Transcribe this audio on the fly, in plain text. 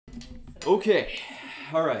Okay,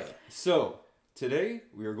 all right. So today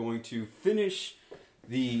we are going to finish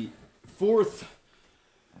the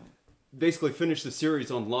basically finish the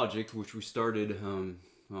series on logic, which we started,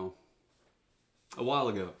 a while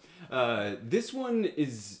ago. This one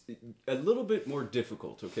is a little bit more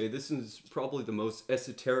difficult. Okay, this is probably the most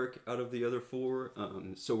esoteric out of the other four.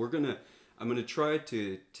 So I'm gonna try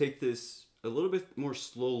to take this a little bit more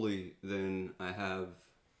slowly than I have,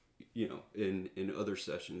 in other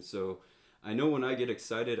sessions. So I know when I get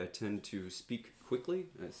excited, I tend to speak quickly.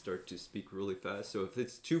 I start to speak really fast. So if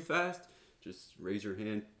it's too fast, just raise your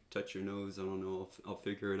hand, touch your nose. I don't know. I'll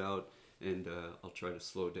figure it out, and I'll try to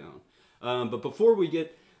slow down. But before we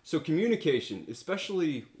get so communication,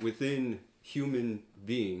 especially within human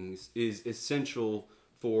beings, is essential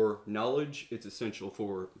for knowledge. It's essential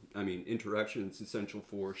for interaction. It's essential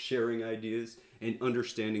for sharing ideas and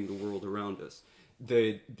understanding the world around us.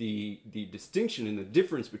 The distinction and the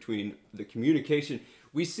difference between the communication,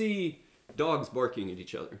 we see dogs barking at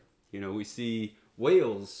each other. We see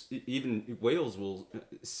whales, even whales will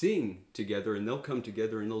sing together, and they'll come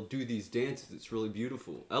together and they'll do these dances. It's really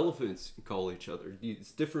beautiful. Elephants call each other.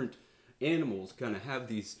 These different animals kind of have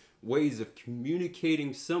these ways of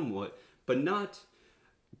communicating somewhat, but not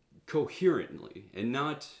coherently, and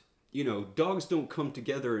not, dogs don't come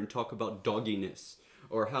together and talk about dogginess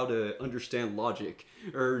or how to understand logic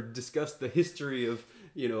or discuss the history of,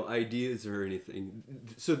 ideas or anything.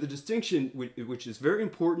 So the distinction, which is very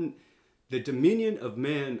important, the dominion of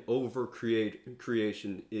man over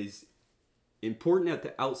creation is important at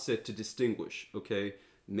the outset to distinguish, okay?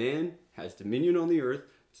 Man has dominion on the earth.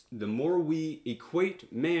 The more we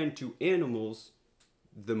equate man to animals,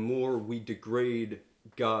 the more we degrade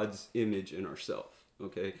God's image in ourselves,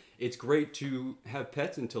 okay? It's great to have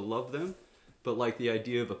pets and to love them, but like the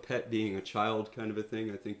idea of a pet being a child kind of a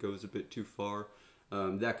thing, I think goes a bit too far.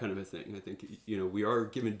 That kind of a thing. I think, we are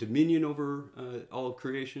given dominion over all of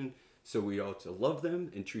creation, so we ought to love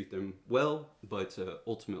them and treat them well, but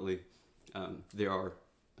ultimately they are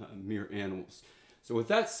mere animals. So with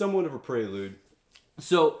that somewhat of a prelude,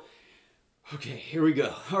 okay, here we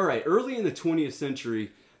go. All right, early in the 20th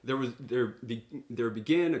century, there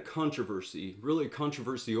began a controversy, really a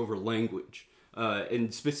controversy over language,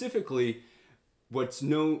 and specifically what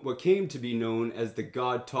came to be known as the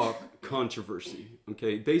God talk controversy.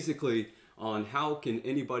 Okay, basically on how can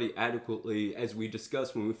anybody adequately, as we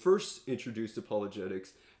discussed when we first introduced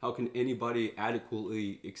apologetics, how can anybody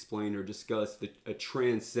adequately explain or discuss a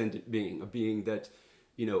transcendent being, a being that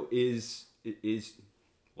is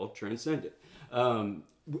transcendent.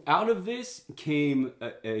 Out of this came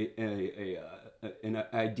an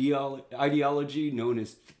ideology known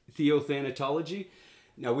as theothanatology.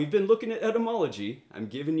 Now, we've been looking at etymology. I'm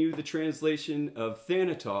giving you the translation of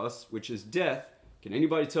thanatos, which is death. Can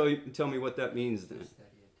anybody tell me what that means then?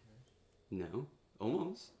 No,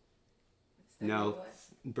 almost. Now,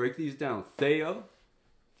 break these down. Theo,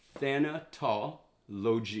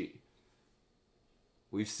 thanatology.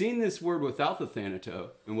 We've seen this word without the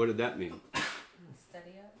thanato, and what did that mean?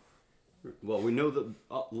 Study of? Well, we know that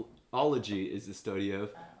ology is the study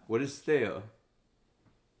of. What is theo?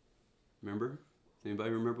 Remember?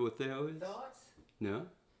 Anybody remember what theo is? Thoughts? No?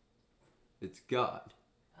 It's God.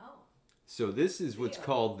 Oh. So this is what's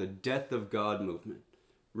called the death of God movement.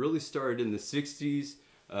 Really started in the 60s.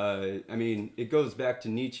 It goes back to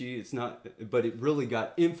Nietzsche. But it really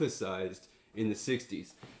got emphasized in the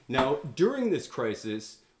 60s. Now, during this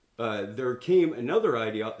crisis, there came another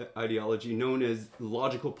ideology known as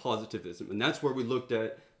logical positivism. And that's where we looked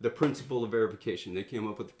at the principle of verification. They came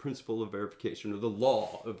up with the principle of verification, or the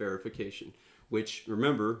law of verification, which,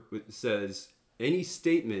 remember, says any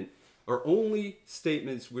statement, or only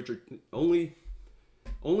statements which are only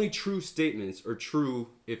true statements are true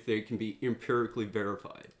if they can be empirically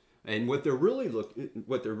verified. And what they're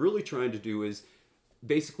really trying to do is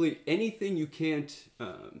basically anything you can't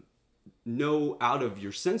know out of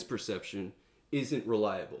your sense perception isn't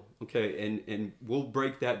reliable. Okay, and we'll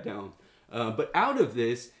break that down. But out of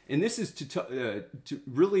this, and this is to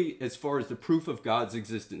really as far as the proof of God's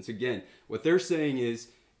existence. Again, what they're saying is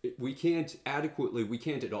we can't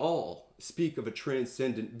at all speak of a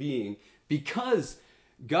transcendent being because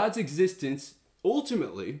God's existence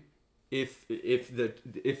ultimately, if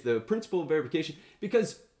the principle of verification,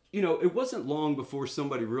 because it wasn't long before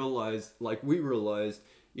somebody realized, like we realized,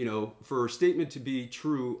 for a statement to be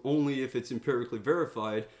true only if it's empirically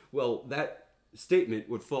verified, well, that statement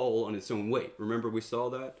would fall on its own weight. Remember we saw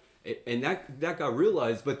that? And that got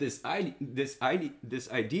realized, but this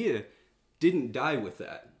idea didn't die with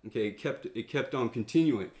that. Okay, it kept on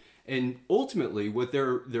continuing. And ultimately what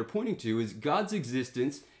they're pointing to is God's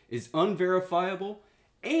existence is unverifiable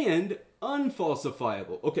and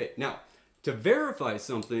unfalsifiable. Okay, now, to verify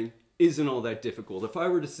something isn't all that difficult. If I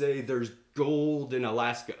were to say there's gold in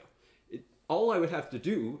Alaska, all I would have to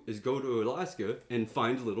do is go to Alaska and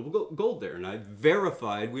find a little gold there. And I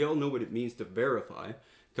verified, we all know what it means to verify,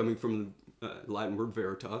 coming from the Latin word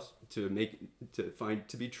veritas, to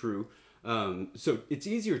be true. So it's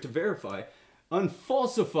easier to verify.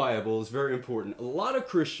 Unfalsifiable is very important. A lot of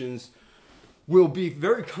Christians will be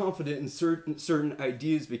very confident in certain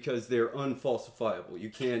ideas because they're unfalsifiable. You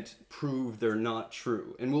can't prove they're not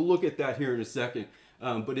true. And we'll look at that here in a second.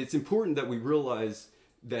 But it's important that we realize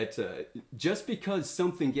that just because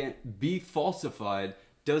something can't be falsified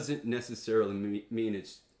doesn't necessarily mean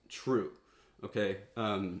it's true. Okay?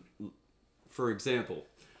 For example,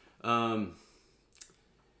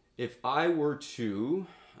 if I were to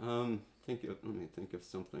let me think of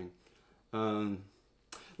something.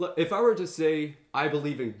 If I were to say I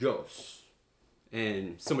believe in ghosts,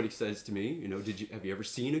 and somebody says to me, have you ever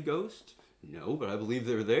seen a ghost? No, but I believe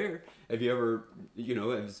they're there. Have you ever,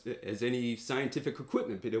 has any scientific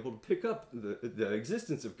equipment been able to pick up the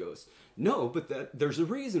existence of ghosts? No, but there's a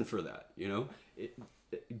reason for that.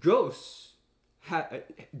 Ghosts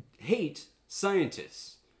hate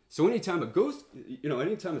scientists. So anytime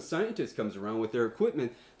anytime a scientist comes around with their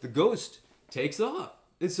equipment, the ghost takes off.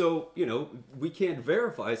 And so, we can't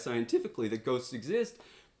verify scientifically that ghosts exist,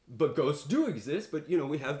 but ghosts do exist, but,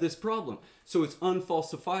 we have this problem. So it's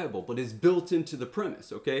unfalsifiable, but it's built into the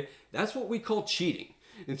premise, okay? That's what we call cheating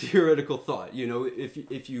in theoretical thought.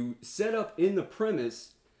 If you set up in the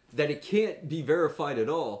premise that it can't be verified at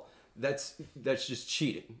all, that's just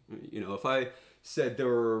cheating. If I said there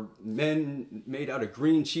were men made out of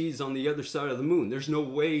green cheese on the other side of the moon, there's no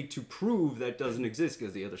way to prove that doesn't exist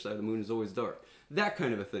because the other side of the moon is always dark. That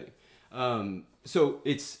kind of a thing. So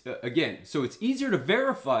it's it's easier to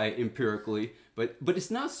verify empirically, but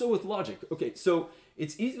it's not so with logic. Okay, so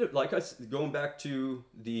it's easy to, going back to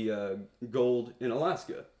the gold in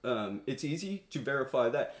Alaska. It's easy to verify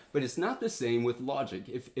that, but it's not the same with logic.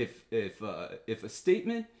 If a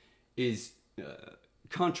statement is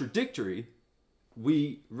contradictory,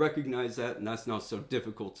 we recognize that, and that's not so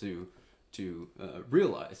difficult to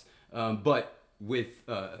realize. But with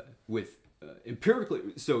empirically,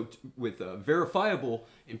 so with verifiable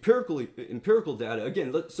empirical data,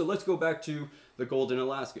 again, let's go back to the gold in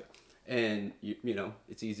Alaska, and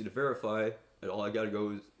it's easy to verify that all I got to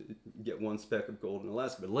go is get one speck of gold in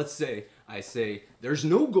Alaska. But let's say I say there's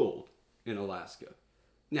no gold in Alaska.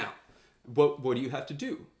 Now, what do you have to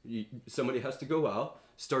do? Somebody has to go out,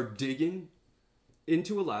 start digging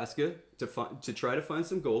into Alaska to try to find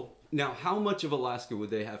some gold. Now, how much of Alaska would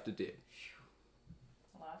they have to dig?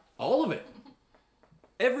 All of it.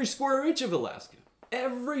 Every square inch of Alaska.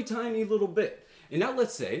 Every tiny little bit. And now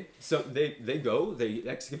let's say, so they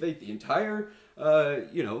excavate the entire,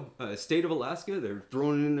 state of Alaska. They're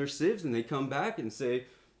throwing it in their sieves, and they come back and say,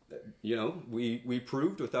 we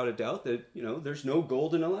proved without a doubt that, there's no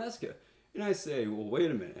gold in Alaska. And I say, well,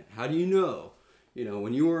 wait a minute. How do you know?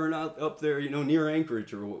 When you were not up there, near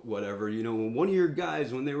Anchorage or whatever, when one of your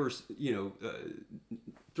guys, when they were,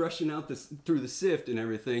 threshing out through the sift and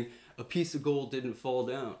everything, a piece of gold didn't fall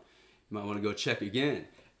down. You might want to go check again.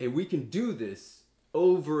 And we can do this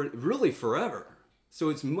over, really forever. So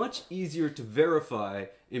it's much easier to verify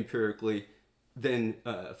empirically than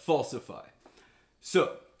falsify.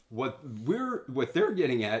 So what they're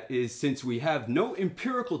getting at is, since we have no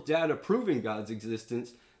empirical data proving God's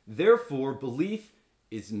existence, therefore belief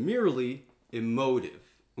is merely emotive.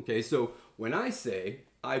 Okay, so when I say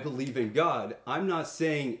I believe in God, I'm not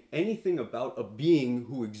saying anything about a being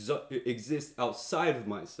who exists outside of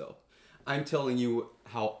myself. I'm telling you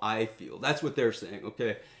how I feel. That's what they're saying,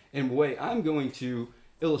 okay? And the way I'm going to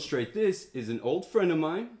illustrate this is an old friend of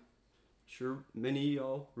mine. I'm sure many of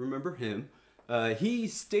y'all remember him. He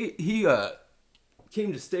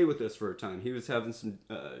came to stay with us for a time. He was having some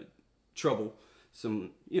trouble,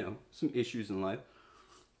 some issues in life.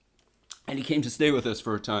 And he came to stay with us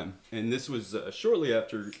for a time. And this was shortly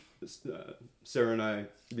after Sarah and I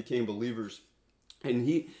became believers. And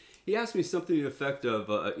he asked me something to the effect of,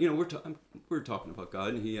 we're talking about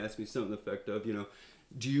God, and he asked me something to the effect of,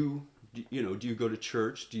 do you go to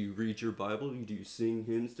church? Do you read your Bible? Do you sing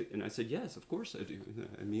hymns? And I said, yes, of course I do.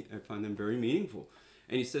 I find them very meaningful.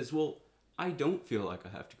 And he says, well, I don't feel like I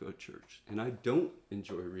have to go to church, and I don't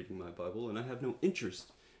enjoy reading my Bible, and I have no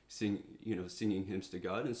interest singing hymns to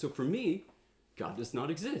God. And so for me, God does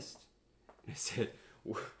not exist. And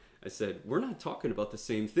I said, we're not talking about the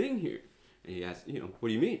same thing here. And he asked, what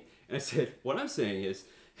do you mean? And I said, what I'm saying is,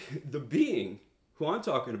 the being who I'm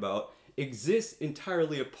talking about exists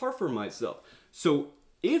entirely apart from myself. So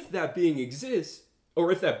if that being exists,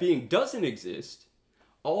 or if that being doesn't exist,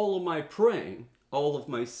 all of my praying, all of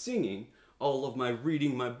my singing, all of my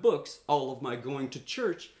reading my books, all of my going to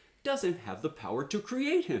church doesn't have the power to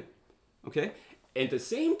create him. Okay? At the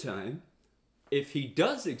same time, if he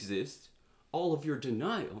does exist, all of your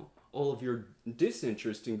denial, all of your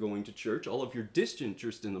disinterest in going to church, all of your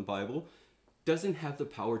disinterest in the Bible doesn't have the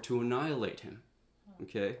power to annihilate him.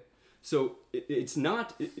 Okay? So it's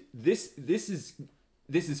not, this is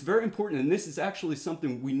very important, and this is actually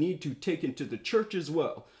something we need to take into the church as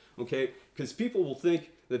well. Okay? Because people will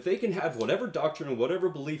think that they can have whatever doctrine and whatever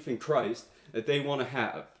belief in Christ that they want to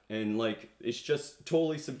have. And like, it's just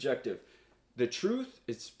totally subjective. The truth,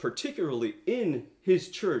 it's particularly in his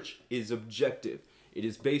church, is objective. It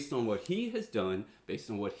is based on what he has done, based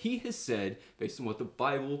on what he has said, based on what the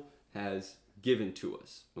Bible has given to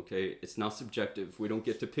us. Okay? It's not subjective. We don't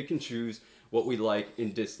get to pick and choose what we like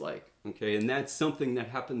and dislike. Okay? And that's something that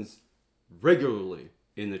happens regularly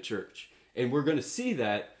in the church. And we're going to see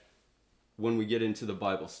that when we get into the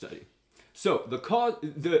Bible study. So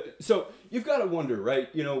so you've got to wonder, right?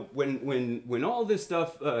 You know, when all this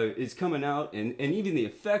stuff is coming out, and even the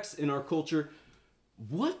effects in our culture,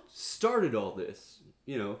 what started all this?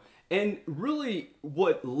 You know, and really,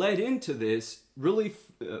 what led into this really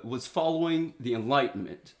was following the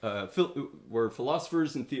Enlightenment, where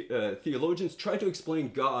philosophers and theologians tried to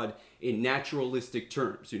explain God in naturalistic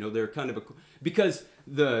terms. You know, they're kind of because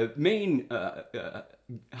the main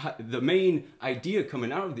idea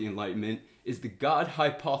coming out of the Enlightenment is the God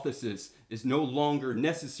hypothesis is no longer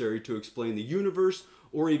necessary to explain the universe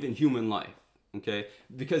or even human life. Okay,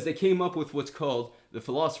 because they came up with what's called, the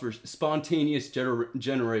philosophers, spontaneous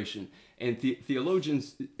generation, and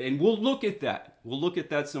theologians, and we'll look at that. We'll look at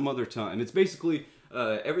that some other time. It's basically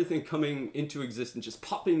everything coming into existence, just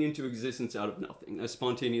popping into existence out of nothing. That's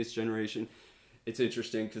spontaneous generation. It's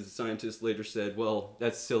interesting because the scientists later said, well,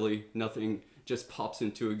 that's silly. Nothing just pops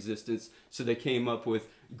into existence. So they came up with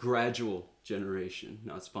gradual generation,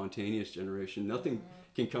 not spontaneous generation. Nothing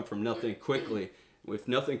can come from nothing quickly. If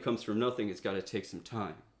nothing comes from nothing, it's got to take some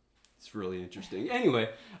time. It's really interesting. Anyway,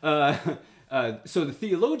 so the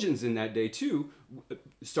theologians in that day too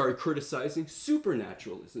started criticizing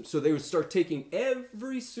supernaturalism. So they would start taking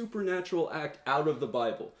every supernatural act out of the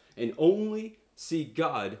Bible and only see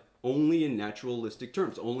God only in naturalistic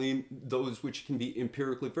terms, only those which can be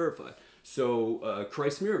empirically verified. So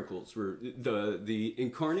Christ's miracles were the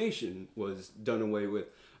incarnation was done away with.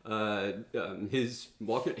 His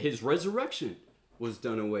resurrection was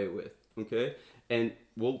done away with. Okay, and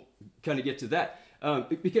we'll kind of get to that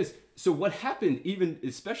because so what happened, even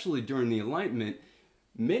especially during the Enlightenment,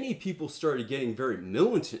 many people started getting very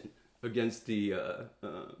militant against the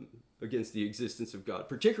existence of God,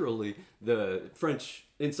 particularly the French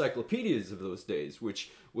encyclopedias of those days,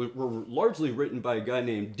 which were largely written by a guy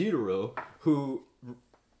named Diderot, who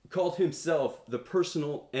called himself the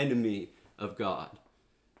personal enemy of God.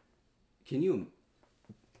 Can you?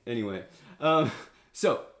 Anyway,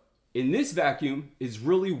 so in this vacuum is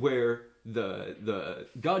really where the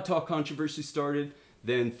God talk controversy started.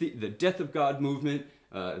 Then the death of God movement,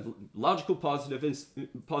 logical positivism,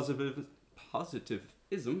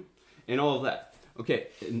 and all of that. Okay,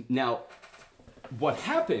 now what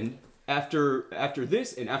happened after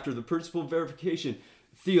this and after the principle of verification?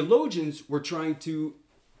 Theologians were trying to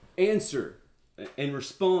answer and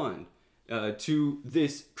respond to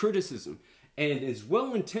this criticism, and as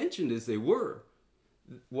well-intentioned as they were,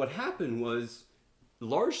 what happened was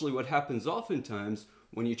largely what happens oftentimes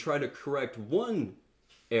when you try to correct one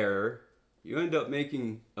error, you end up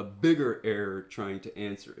making a bigger error trying to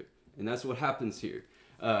answer it, and that's what happens here.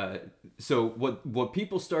 So what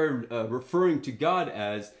people started referring to God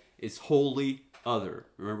as is wholly other.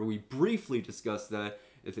 Remember, we briefly discussed that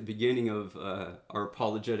at the beginning of our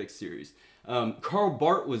apologetics series. Karl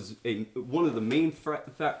Barth was one of the main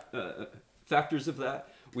factors of that.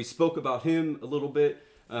 We spoke about him a little bit,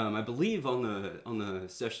 I believe, on the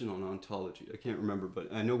session on ontology. I can't remember,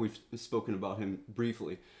 but I know we've spoken about him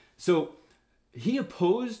briefly. So he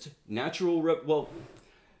opposed natural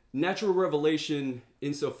revelation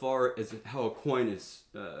insofar as how Aquinas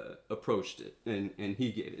approached it, and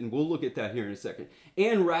he gave it. And we'll look at that here in a second.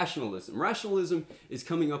 And rationalism. Rationalism is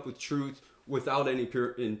coming up with truth without any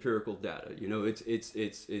empirical data. You know,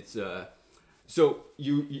 it's so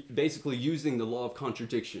you basically using the law of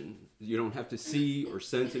contradiction. You don't have to see or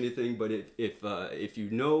sense anything, but if you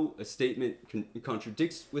know a statement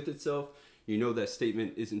contradicts with itself, you know that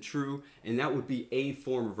statement isn't true, and that would be a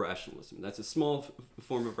form of rationalism. That's a small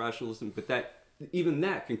form of rationalism, but even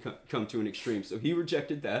that can come to an extreme. So he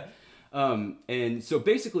rejected that. And so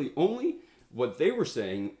basically only what they were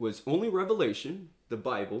saying was only Revelation, the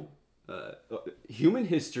Bible, human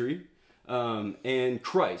history, and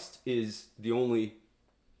Christ is the only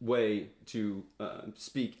way to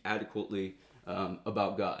speak adequately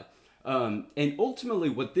about God. And ultimately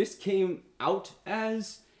what this came out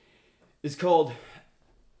as is called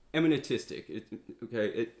emanatistic.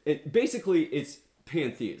 Basically it's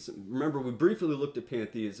pantheism. Remember, we briefly looked at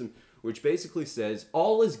pantheism, which basically says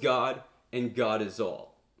all is God and God is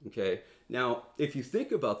all. Okay? Now, if you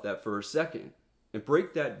think about that for a second and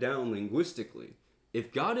break that down linguistically,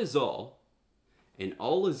 if God is all and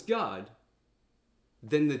all is God,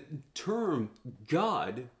 then the term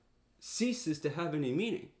God ceases to have any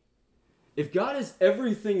meaning. If God is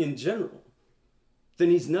everything in general, then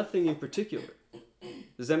he's nothing in particular.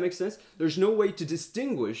 Does that make sense? There's no way to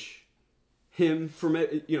distinguish him from,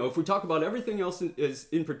 if we talk about everything else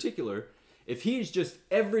in particular, if he is just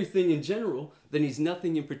everything in general, then he's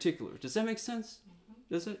nothing in particular. Does that make sense?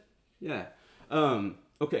 Does it? Yeah.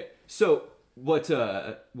 Okay. So what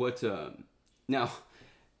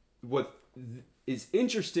is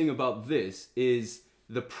interesting about this is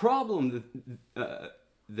the problem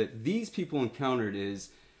that these people encountered is,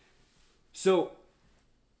 so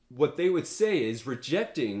what they would say is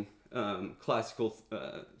rejecting classical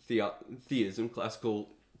theism, classical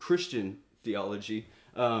Christian theology,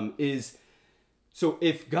 is, so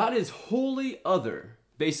if God is wholly other,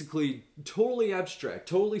 basically totally abstract,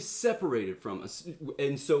 totally separated from us,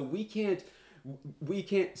 and so we can't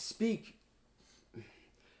speak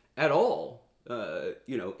at all,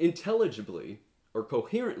 intelligibly or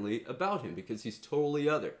coherently about him because he's totally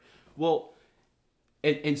other. Well,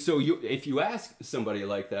 and so if you ask somebody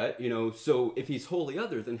like that, so if he's wholly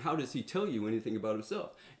other, then how does he tell you anything about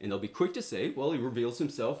himself? And they'll be quick to say, well, he reveals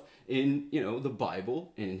himself in, the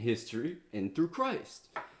Bible and in history and through Christ.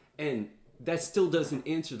 And that still doesn't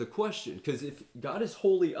answer the question, because if God is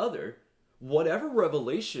wholly other, whatever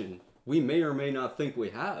revelation we may or may not think we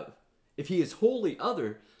have, if he is wholly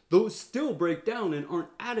other, those still break down and aren't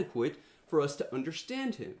adequate for us to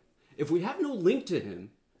understand him. If we have no link to him,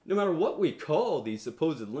 no matter what we call these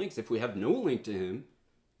supposed links, if we have no link to him,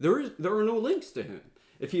 there are no links to him.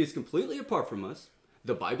 If he is completely apart from us,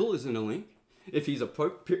 the Bible isn't a link. If he's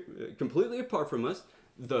completely apart from us,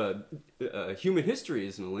 the human history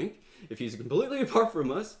isn't a link. If he's completely apart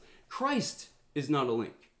from us, Christ is not a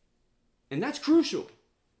link. And that's crucial.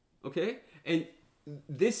 Okay? And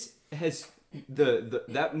this has,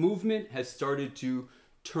 that movement has started to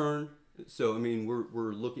turn. So,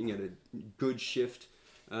 we're looking at a good shift,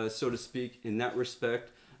 so to speak, in that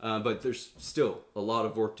respect. But there's still a lot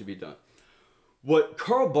of work to be done. What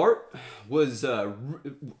Karl Barth was,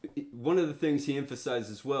 one of the things he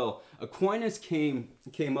emphasized as well, Aquinas came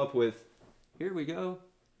up with, here we go,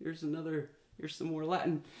 here's some more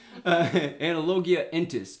Latin, analogia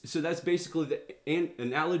entis. So that's basically the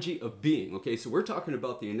analogy of being. Okay, so we're talking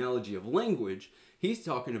about the analogy of language. He's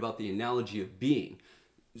talking about the analogy of being.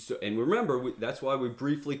 So, and remember, that's why we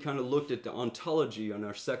briefly kind of looked at the ontology on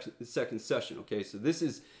our second session. Okay, so this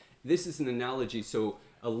is an analogy. So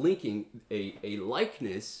a linking, a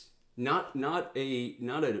likeness, not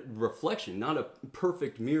a reflection, not a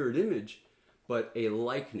perfect mirrored image, but a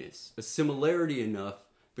likeness, a similarity enough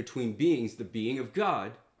between beings, the being of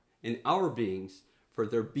God and our beings, for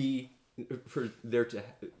there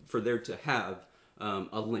to have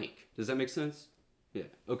a link. Does that make sense? Yeah.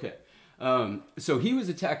 Okay. So he was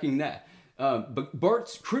attacking that. But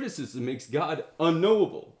Barth's criticism makes God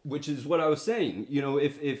unknowable, which is what I was saying.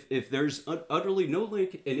 If there's utterly no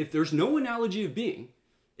link, and if there's no analogy of being,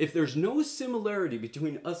 if there's no similarity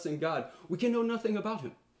between us and God, we can know nothing about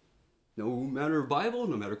him. No matter Bible,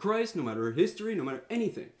 no matter Christ, no matter history, no matter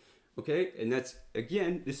anything. Okay? And that's,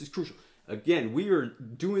 again, this is crucial. Again, we are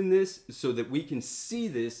doing this so that we can see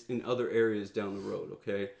this in other areas down the road.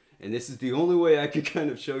 Okay? And this is the only way I could kind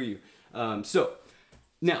of show you. So,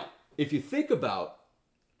 now, if you think about,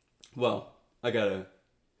 I'm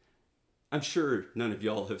sure none of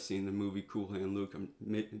y'all have seen the movie Cool Hand Luke.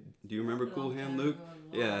 Do you remember Cool Hand Luke?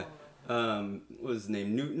 Yeah. What was his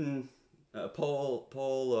name? Newton? Paul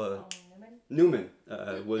Newman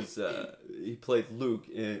he played Luke,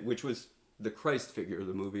 which was the Christ figure of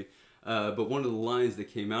the movie. But one of the lines that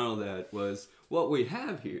came out of that was, what we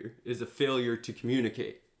have here is a failure to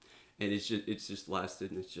communicate. And it's just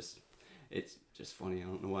lasted, and it's just funny. I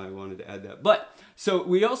don't know why I wanted to add that. But so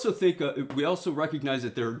we also recognize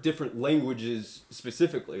that there are different languages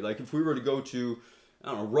specifically. Like if we were to go to,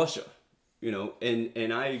 Russia,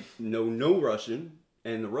 and I know no Russian,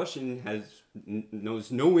 and the Russian knows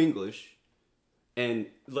no English, and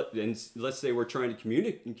let's say we're trying to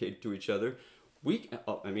communicate to each other,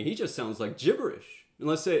 he just sounds like gibberish. And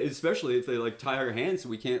let's say, especially if they like tie our hands so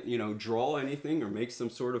we can't, draw anything or make some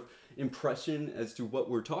sort of impression as to what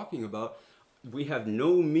we're talking about. We have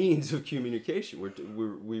no means of communication.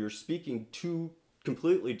 We're speaking two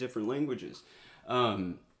completely different languages.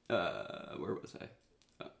 Where was I?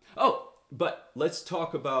 But let's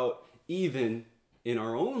talk about even in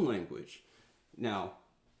our own language. Now,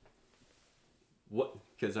 what?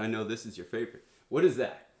 Because I know this is your favorite. What is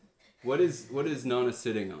that? What is Nana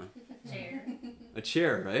sitting on? Chair. A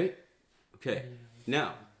chair, right? Okay.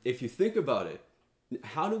 Now, if you think about it,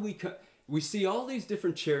 how do we see all these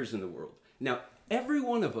different chairs in the world. Now, every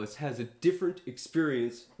one of us has a different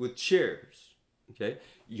experience with chairs. Okay?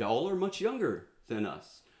 Y'all are much younger than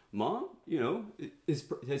us. Mom,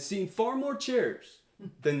 has seen far more chairs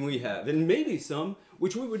than we have, and maybe some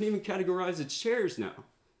which we wouldn't even categorize as chairs now,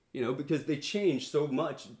 because they change so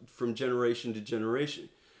much from generation to generation.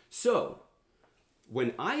 So,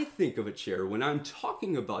 when I think of a chair, when I'm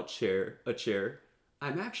talking about a chair,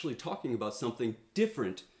 I'm actually talking about something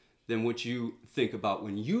different than what you think about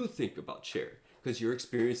when you think about chair, because your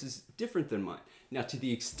experience is different than mine. Now, to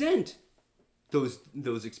the extent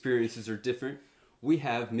those experiences are different, we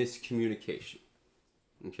have miscommunication.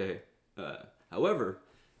 Okay? However,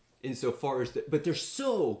 insofar as but they're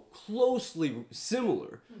so closely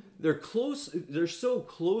similar. They're so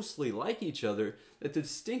closely like each other that the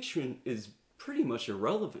distinction is pretty much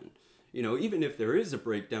irrelevant. Even if there is a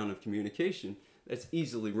breakdown of communication, that's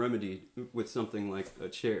easily remedied with something like a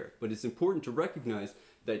chair. But it's important to recognize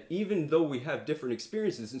that even though we have different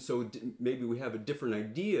experiences, and so maybe we have a different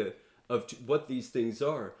idea of what these things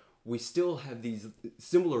are, we still have these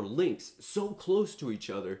similar links so close to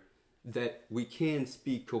each other that we can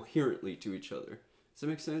speak coherently to each other. Does that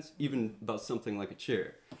make sense? Even about something like a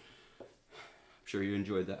chair. I'm sure you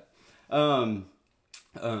enjoyed that.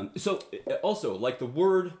 So also, like the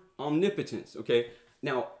word omnipotence, okay?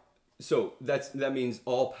 Now, so that means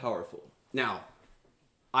all-powerful. Now,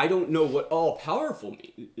 I don't know what all-powerful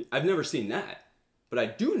means. I've never seen that. But I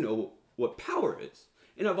do know what power is.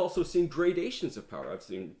 And I've also seen gradations of power. I've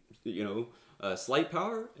seen, slight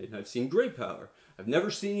power, and I've seen great power. I've never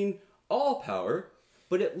seen all power,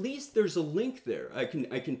 but at least there's a link there. I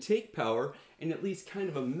can take power and at least kind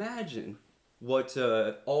of imagine what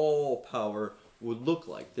all power would look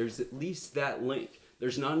like. There's at least that link.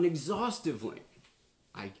 There's not an exhaustive link.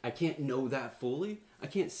 I can't know that fully. I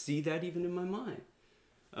can't see that even in my mind.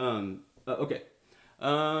 Okay.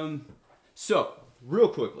 So real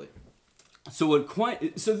quickly. So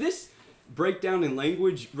this breakdown in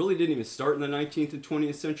language really didn't even start in the 19th and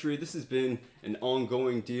 20th century. This has been an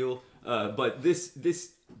ongoing deal. But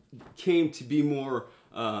this came to be more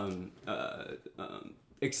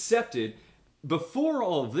accepted. Before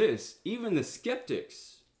all of this, even the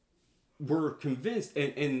skeptics were convinced,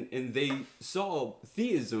 and they saw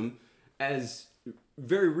theism as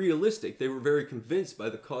very realistic. They were very convinced by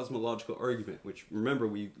the cosmological argument, which, remember,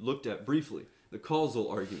 we looked at briefly, the causal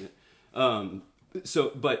argument.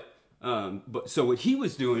 So what he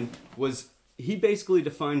was doing was he basically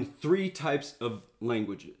defined three types of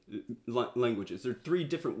languages. There are three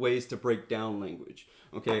different ways to break down language.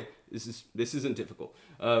 Okay, this isn't difficult.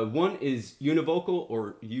 One is univocal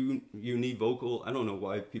or univocal. I don't know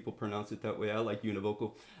why people pronounce it that way. I like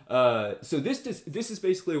univocal. So this is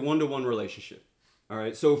basically a one-to-one relationship. All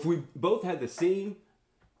right. So if we both had the same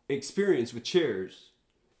experience with chairs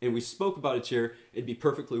and we spoke about a chair, it'd be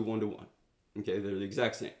perfectly one-to-one. Okay, they're the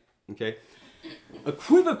exact same. Okay.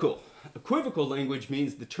 Equivocal language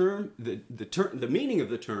means the meaning of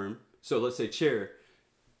the term, so let's say chair,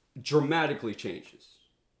 dramatically changes.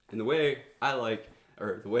 And the way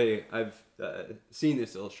I've seen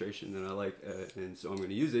this illustration and I like, and so I'm going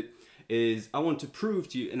to use it, is I want to prove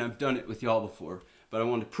to you, and I've done it with y'all before, but I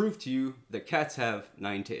want to prove to you that cats have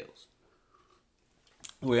 9 tails.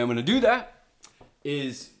 The way I'm going to do that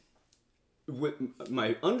is, with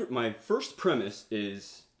my first premise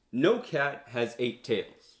is no cat has 8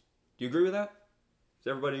 tails. Do you agree with that?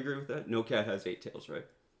 Does everybody agree with that? No cat has 8 tails, right?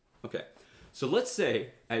 Okay. So let's say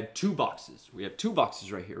I had 2 boxes. We have 2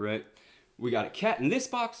 boxes right here, right? We got a cat in this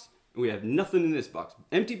box, and we have nothing in this box.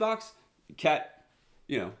 Empty box, cat,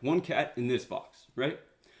 1 cat in this box, right?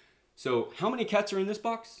 So how many cats are in this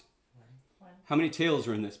box? 1. How many tails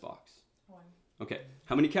are in this box? 1. Okay.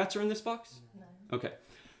 How many cats are in this box? 9. Okay.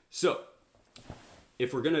 So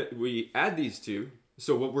if we add these two,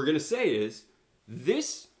 so what we're going to say is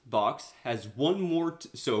this box has one more,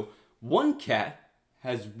 so 1 cat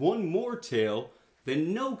has 1 more tail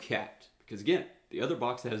than no cat. Because again, the other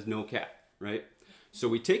box has no cat, right? So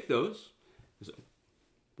we take those So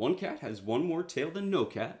one cat has one more tail than no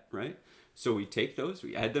cat, right? So we take those,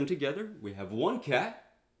 we add them together, we have one cat,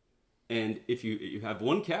 and if you have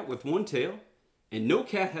one cat with one tail, and no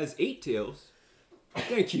cat has 8 tails,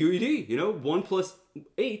 then QED, 1 plus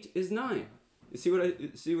 8 is 9.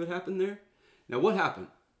 You see what happened there? Now what happened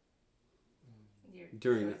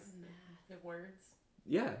during that? The words.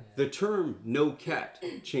 Yeah, the term no cat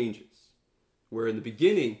changes. Where in the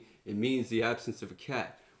beginning, it means the absence of a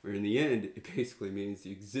cat. Where in the end, it basically means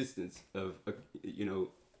the existence of,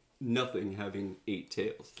 nothing having 8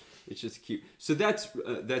 tails. It's just cute. So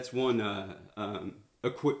that's one, and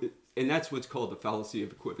that's what's called the fallacy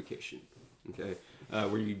of equivocation. Okay,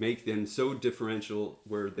 where you make them so differential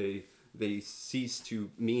where they cease to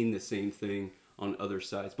mean the same thing on other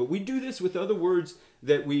sides. But we do this with other words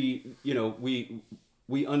that we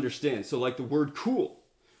understand. So like the word cool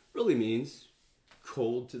really means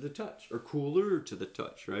cold to the touch or cooler to the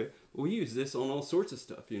touch, right? Well, we use this on all sorts of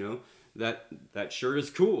stuff, that shirt is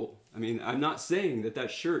cool. I mean, I'm not saying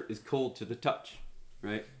that shirt is cold to the touch,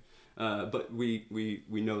 right? But we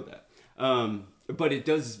know that. But it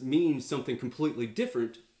does mean something completely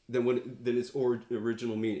different than its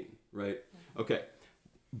original meaning, right? Okay.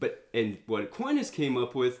 And what Aquinas came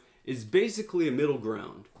up with is basically a middle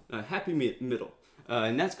ground, a happy middle.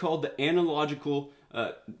 And that's called the analogical,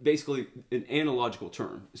 basically an analogical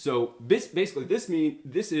term. So this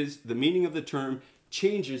is the meaning of the term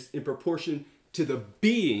changes in proportion to the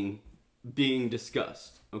being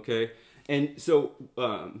discussed. Okay. And so,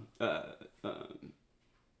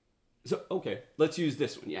 okay, let's use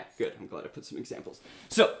this one. Yeah, good. I'm glad I put some examples.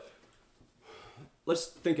 So let's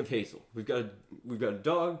think of Hazel. We've got a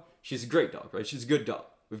dog. She's a great dog, right? She's a good dog.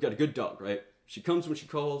 We've got a good dog, right? She comes when she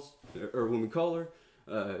calls, or when we call her.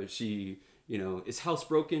 She, is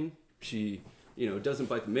housebroken. She, doesn't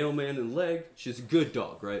bite the mailman in the leg. She's a good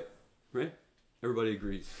dog, right? Right? Everybody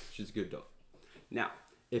agrees she's a good dog. Now,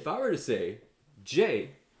 if I were to say Jay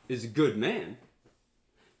is a good man,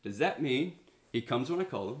 does that mean he comes when I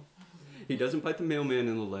call him? He doesn't bite the mailman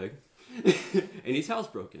in the leg, and he's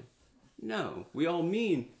housebroken? No, we all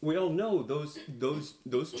know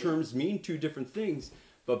those terms mean two different things,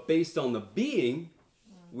 but based on the being,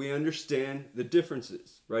 we understand the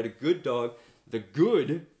differences, right? A good dog, the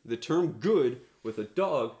term good with a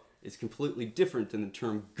dog is completely different than the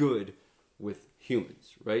term good with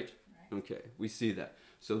humans, right? Okay, we see that.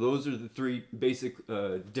 So those are the 3 basic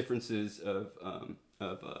differences of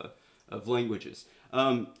languages.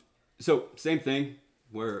 So same thing.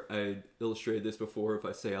 Where I illustrated this before, if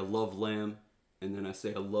I say I love Lamb, and then I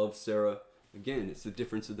say I love Sarah, again, it's the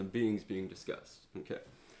difference of the beings being discussed. Okay.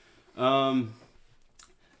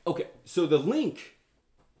 Okay, so the link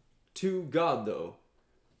to God, though,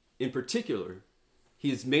 in particular, He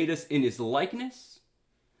has made us in His likeness,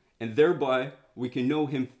 and thereby we can know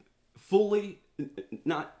Him fully,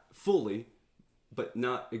 not fully, but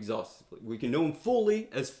not exhaustively. We can know Him fully,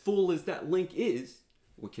 as full as that link is.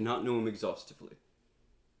 We cannot know Him exhaustively.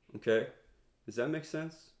 Okay, does that make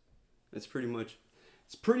sense? It's pretty much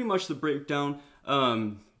the breakdown.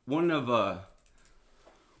 One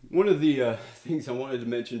of the things I wanted to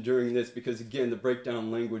mention during this, because again, the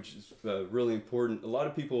breakdown language is really important. A lot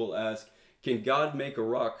of people will ask, can God make a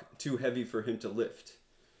rock too heavy for Him to lift?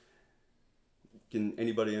 Can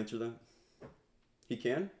anybody answer that? He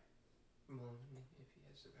can? Well, if He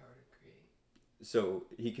has the power to create. So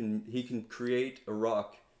he can create a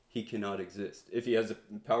rock. He cannot exist. If He has the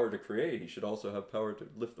power to create, He should also have power to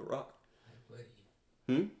lift the rock. Why would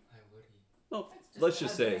He? Why would He? Well, let's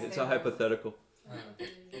just say it's a hypothetical.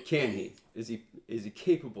 Can He? Is he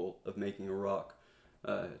capable of making a rock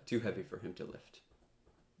too heavy for Him to lift?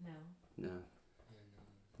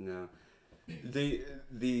 No.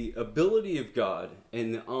 The ability of God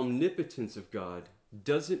and the omnipotence of God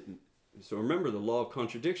doesn't. So remember the law of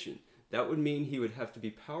contradiction. That would mean He would have to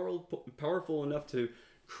be powerful enough to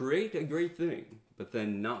create a great thing, but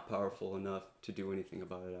then not powerful enough to do anything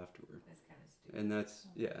about it afterward. That's kind of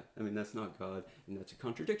stupid. And that's not God, and that's a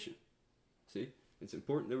contradiction. See? It's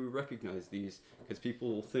important that we recognize these, because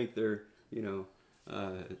people will think they're,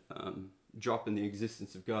 dropping the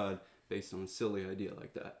existence of God based on a silly idea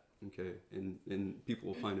like that. Okay? And people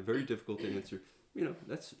will find it very difficult to answer.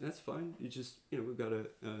 That's fine. You just, we've got to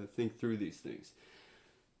think through these things.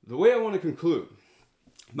 The way I want to conclude,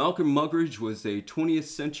 Malcolm Muggeridge was a 20th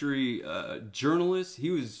century journalist.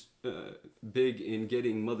 He was big in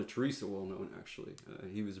getting Mother Teresa well known, actually.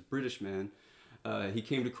 He was a British man. He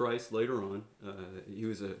came to Christ later on. He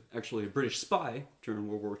was actually a British spy during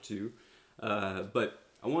World War II. But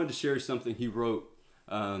I wanted to share something he wrote,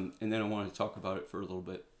 and then I wanted to talk about it for a little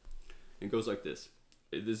bit. It goes like this.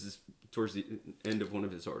 This is towards the end of one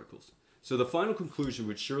of his articles. So the final conclusion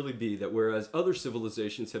would surely be that whereas other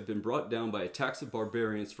civilizations have been brought down by attacks of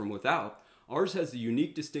barbarians from without, ours has the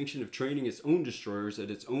unique distinction of training its own destroyers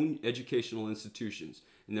at its own educational institutions,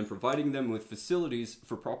 and then providing them with facilities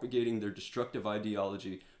for propagating their destructive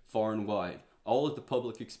ideology far and wide, all at the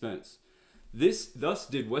public expense. Thus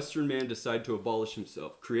did Western man decide to abolish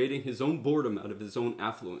himself, creating his own boredom out of his own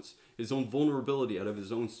affluence, his own vulnerability out of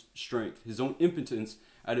his own strength, his own impotence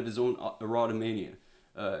out of his own erotomania,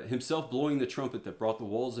 himself blowing the trumpet that brought the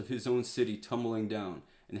walls of his own city tumbling down,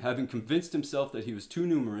 and having convinced himself that he was too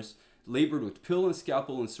numerous, labored with pill and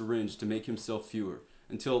scalpel and syringe to make himself fewer,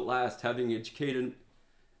 until at last, having educated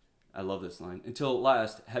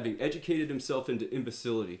himself into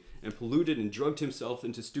imbecility, and polluted and drugged himself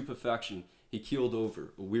into stupefaction, he keeled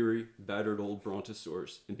over, a weary, battered old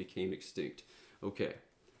brontosaurus, and became extinct. Okay.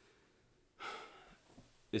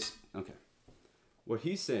 Okay. What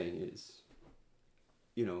he's saying is,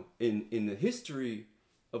 in the history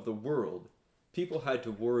of the world, people had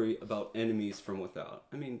to worry about enemies from without.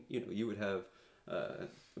 I mean, you would have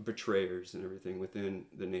betrayers and everything within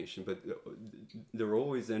the nation, but there were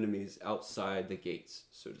always enemies outside the gates,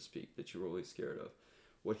 so to speak, that you were always scared of.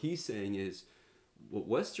 What he's saying is, what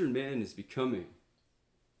Western man is becoming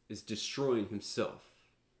is destroying himself.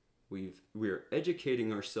 We are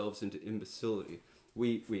educating ourselves into imbecility.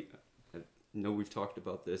 I know we've talked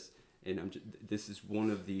about this, and this is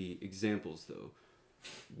one of the examples, though.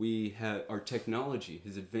 Our technology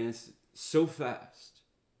has advanced so fast,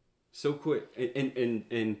 so quick,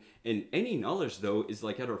 and any knowledge, though, is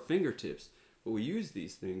like at our fingertips, but we use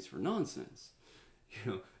these things for nonsense.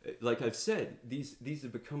 Like I've said, these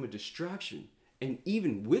have become a distraction. And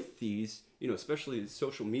even with these, especially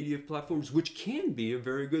social media platforms, which can be a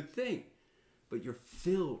very good thing, but you're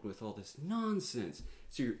filled with all this nonsense.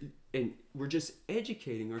 And we're just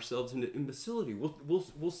educating ourselves into imbecility.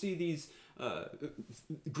 We'll see these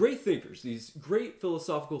great thinkers, these great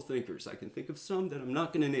philosophical thinkers. I can think of some that I'm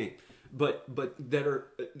not going to name, but that are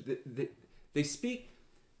they speak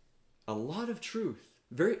a lot of truth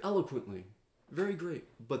very eloquently, very great.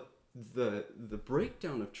 But the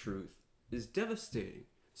breakdown of truth is devastating.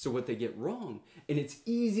 So what they get wrong, and it's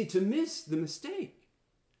easy to miss the mistake.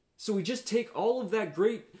 So we just take all of that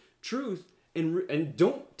great truth and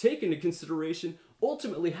don't take into consideration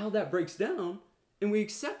ultimately how that breaks down, and we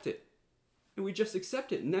accept it, and we just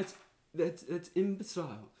accept it, and that's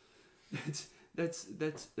imbecile.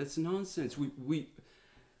 That's nonsense. We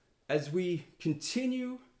as we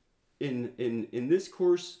continue in this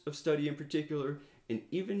course of study in particular, and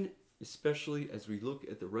even especially as we look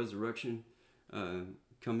at the resurrection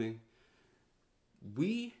coming,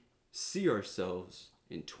 we see ourselves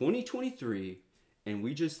in 2023, and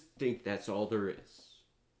we just think that's all there is.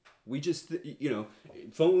 We just,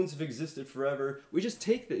 phones have existed forever. We just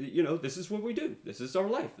take this is what we do. This is our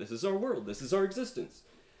life. This is our world. This is our existence.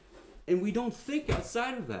 And we don't think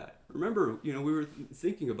outside of that. Remember, we were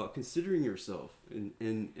thinking about considering yourself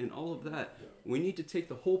and all of that. We need to take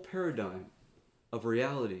the whole paradigm of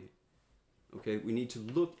reality. Okay, we need to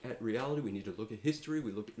look at reality. We need to look at history.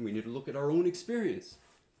 We need to look at our own experience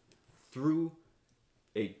through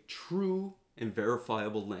a true and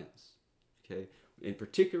verifiable lens. Okay, in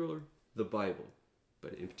particular, the Bible,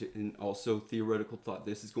 but in also theoretical thought.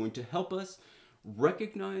 This is going to help us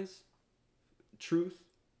recognize truth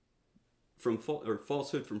from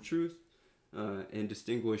falsehood from truth, and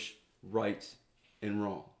distinguish right and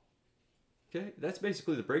wrong. Okay, that's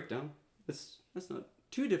basically the breakdown. That's not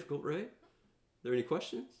too difficult, right? Are there any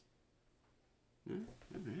questions? Yeah?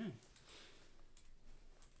 All right.